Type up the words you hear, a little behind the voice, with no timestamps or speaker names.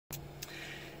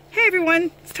Hey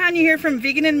everyone, it's Tonia here from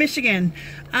Vegan in Michigan.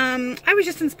 I was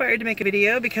just inspired to make a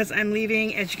video because I'm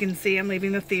leaving, as you can see, I'm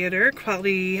leaving the theater,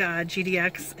 Quality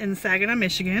GDX in Saginaw,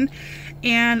 Michigan.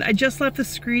 And I just left the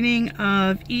screening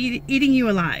of Eating You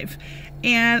Alive.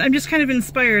 And I'm just kind of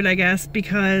inspired, I guess,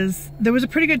 because there was a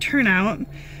pretty good turnout.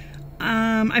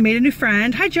 I made a new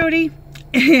friend. Hi Jody.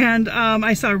 And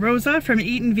I saw Rosa from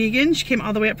Eatin' Vegan. She came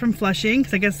all the way up from Flushing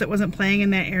because I guess it wasn't playing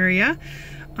in that area.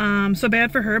 So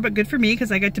bad for her, but good for me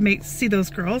because I got to see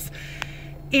those girls.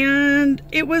 And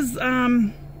it was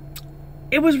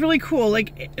really cool.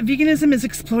 Like, veganism is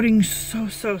exploding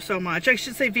so much. I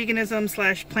should say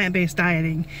veganism / plant-based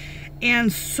dieting.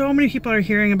 And so many people are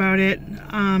hearing about it.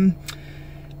 And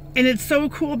it's so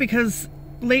cool because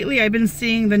lately I've been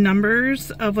seeing the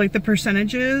numbers of like the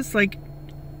percentages. Like,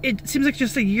 it seems like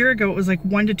just a year ago it was like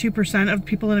 1 to 2% of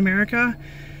people in America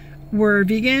were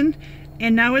vegan.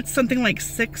 And now it's something like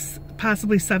 6,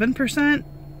 possibly 7%.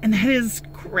 And that is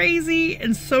crazy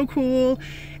and so cool.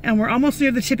 And we're almost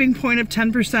near the tipping point of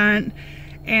 10%.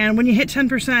 And when you hit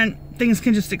 10%, things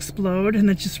can just explode. And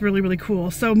that's just really, really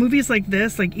cool. So movies like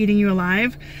this, like Eating You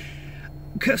Alive,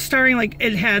 starring, like,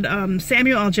 it had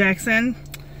Samuel L. Jackson.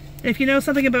 If you know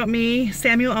something about me,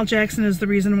 Samuel L. Jackson is the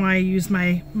reason why I use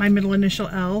my middle initial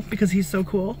L, because he's so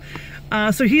cool.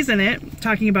 So he's in it,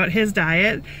 talking about his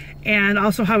diet, and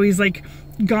also how he's like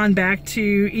gone back to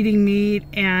eating meat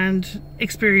and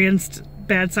experienced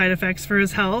bad side effects for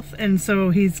his health. And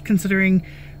so he's considering,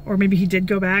 or maybe he did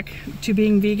go back to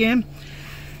being vegan.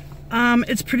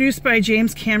 It's produced by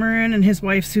James Cameron and his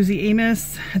wife, Susie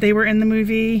Amos. They were in the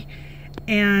movie.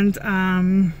 And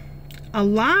a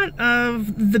lot of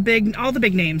all the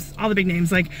big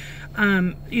names, like,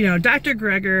 you know, Dr.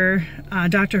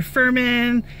 Greger, Dr.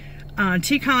 Furman,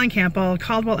 T. Colin Campbell,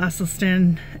 Caldwell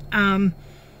Esselstyn, I'm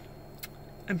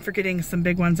forgetting some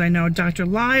big ones I know, Dr.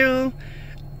 Lyle,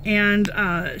 and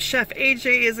Chef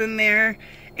AJ is in there.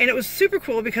 And it was super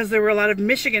cool because there were a lot of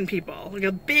Michigan people, like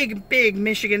a big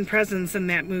Michigan presence in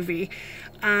that movie.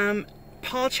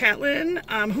 Paul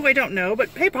Chatlin, who I don't know, but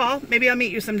hey Paul, maybe I'll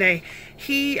meet you someday.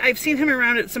 I've seen him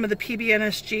around at some of the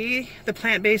PBNSG, the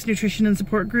Plant-Based Nutrition and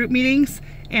Support Group meetings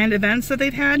and events that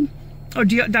they've had. Oh,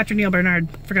 Dr. Neil Barnard,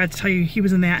 forgot to tell you, he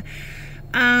was in that.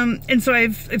 And so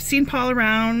I've seen Paul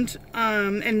around,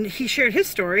 and he shared his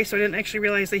story, so I didn't actually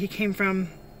realize that he came from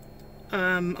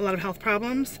a lot of health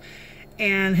problems,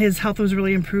 and his health was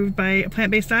really improved by a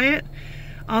plant-based diet.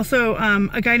 Also,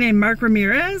 a guy named Mark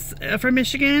Ramirez from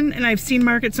Michigan, and I've seen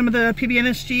Mark at some of the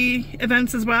PBNSG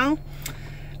events as well.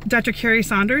 Dr. Carrie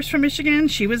Saunders from Michigan,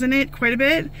 she was in it quite a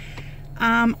bit.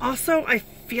 Also, I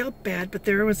feel bad, but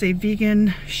there was a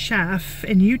vegan chef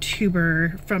and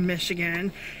YouTuber from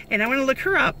Michigan, and I want to look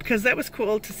her up because that was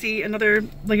cool to see another,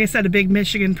 like I said, a big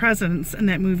Michigan presence in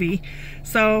that movie.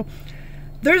 So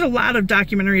there's a lot of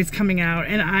documentaries coming out,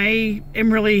 and I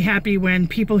am really happy when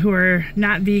people who are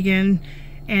not vegan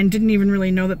and didn't even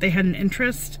really know that they had an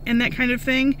interest in that kind of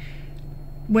thing,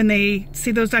 when they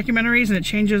see those documentaries and it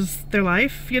changes their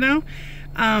life, you know.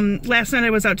 Last night I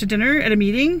was out to dinner at a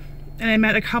meeting, and I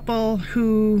met a couple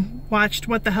who watched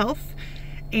What the Health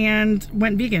and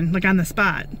went vegan, like on the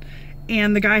spot.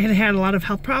 And the guy had a lot of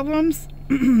health problems,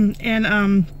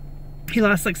 and he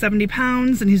lost like 70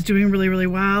 pounds, and he's doing really, really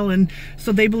well. And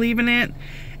so they believe in it,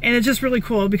 and it's just really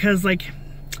cool because, like,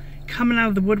 coming out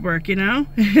of the woodwork, you know.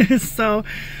 So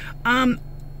I'm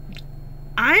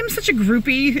such a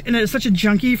groupie and such a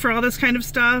junkie for all this kind of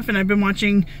stuff, and I've been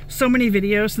watching so many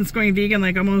videos since going vegan,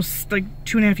 like almost like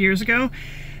 2.5 years ago,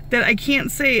 that I can't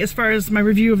say as far as my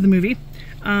review of the movie,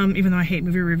 even though I hate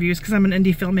movie reviews because I'm an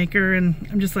indie filmmaker and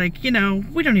I'm just like, you know,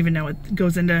 we don't even know what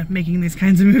goes into making these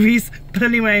kinds of movies. But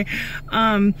anyway,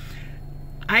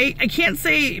 I can't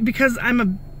say, because I'm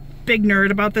a big nerd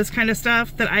about this kind of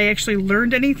stuff, that I actually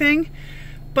learned anything.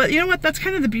 But you know what, that's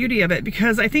kind of the beauty of it,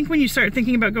 because I think when you start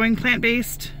thinking about going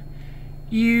plant-based,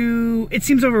 it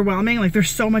seems overwhelming, like there's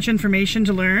so much information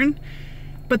to learn.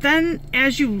 But then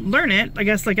as you learn it, I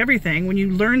guess like everything, when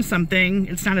you learn something,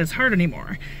 it's not as hard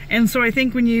anymore. And so I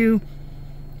think when you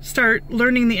start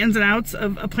learning the ins and outs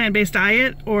of a plant-based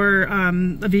diet or a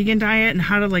vegan diet and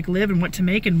how to like live and what to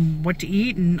make and what to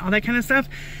eat and all that kind of stuff,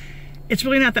 it's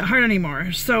really not that hard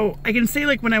anymore. So I can say,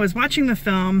 like, when I was watching the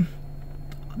film,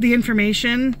 the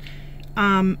information,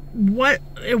 what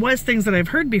it was things that I've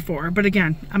heard before, but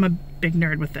again, I'm a big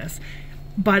nerd with this.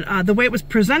 But the way it was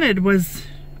presented was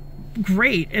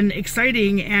great and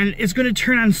exciting, and it's going to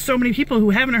turn on so many people who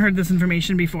haven't heard this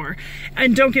information before.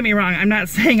 And don't get me wrong, I'm not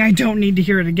saying I don't need to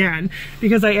hear it again,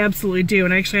 because I absolutely do.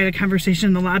 And I actually had a conversation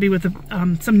in the lobby with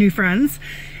some new friends,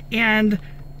 and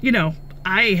you know,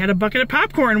 I had a bucket of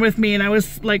popcorn with me and I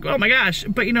was like, oh my gosh.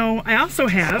 But you know, I also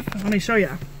have, let me show you,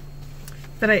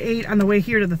 that I ate on the way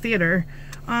here to the theater,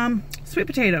 sweet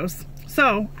potatoes.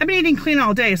 So I've been eating clean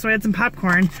all day, so I had some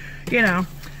popcorn, you know.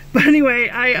 But anyway,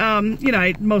 you know,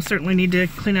 I most certainly need to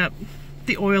clean up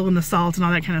the oil and the salt and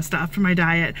all that kind of stuff for my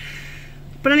diet.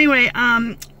 But anyway,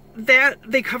 that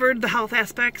they covered the health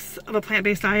aspects of a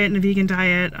plant-based diet and a vegan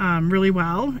diet really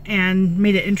well and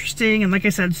made it interesting. And like I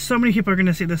said, so many people are going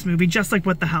to see this movie, just like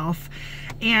What the Health.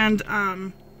 And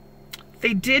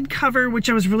they did cover, which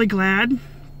I was really glad,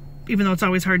 even though it's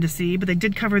always hard to see, but they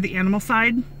did cover the animal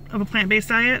side of a plant-based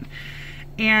diet.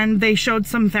 And they showed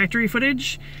some factory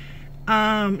footage,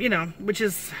 you know, which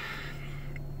is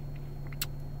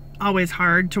always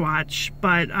hard to watch,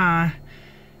 but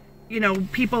you know,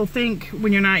 people think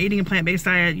when you're not eating a plant-based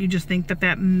diet, you just think that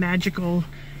that magical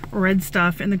red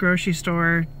stuff in the grocery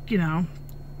store, you know,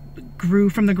 grew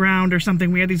from the ground or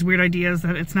something. We had these weird ideas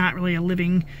that it's not really a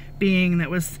living being that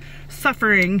was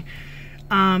suffering.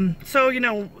 So, you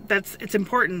know, it's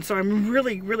important. So I'm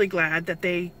really, really glad that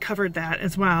they covered that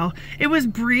as well. It was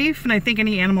brief, and I think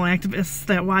any animal activists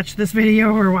that watch this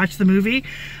video or watch the movie,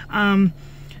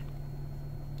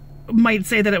 might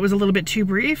say that it was a little bit too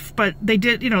brief, but they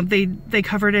did, you know, they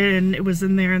covered it and it was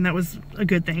in there, and that was a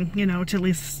good thing, you know, to at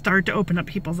least start to open up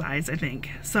people's eyes, I think.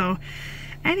 So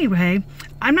anyway,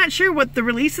 I'm not sure what the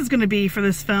release is going to be for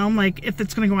this film, like if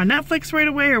it's going to go on Netflix right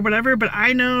away or whatever, but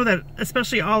I know that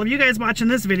especially all of you guys watching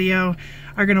this video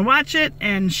are going to watch it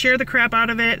and share the crap out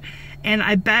of it, and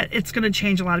I bet it's going to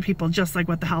change a lot of people, just like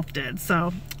What the Health did.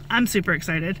 So I'm super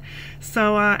excited.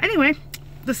 So anyway,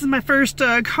 this is my first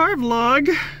car vlog.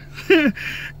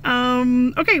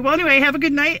 Okay, well anyway, have a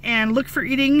good night and look for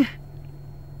eating,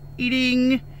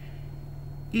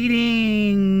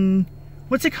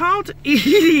 what's it called?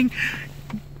 Eating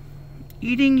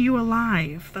You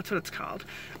Alive. That's what it's called.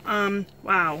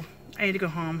 Wow, I need to go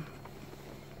home.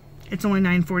 It's only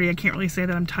 9:40. I can't really say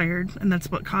that I'm tired, and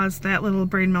that's what caused that little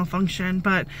brain malfunction.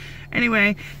 But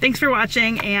anyway, thanks for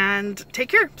watching and take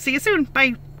care. See you soon.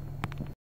 Bye.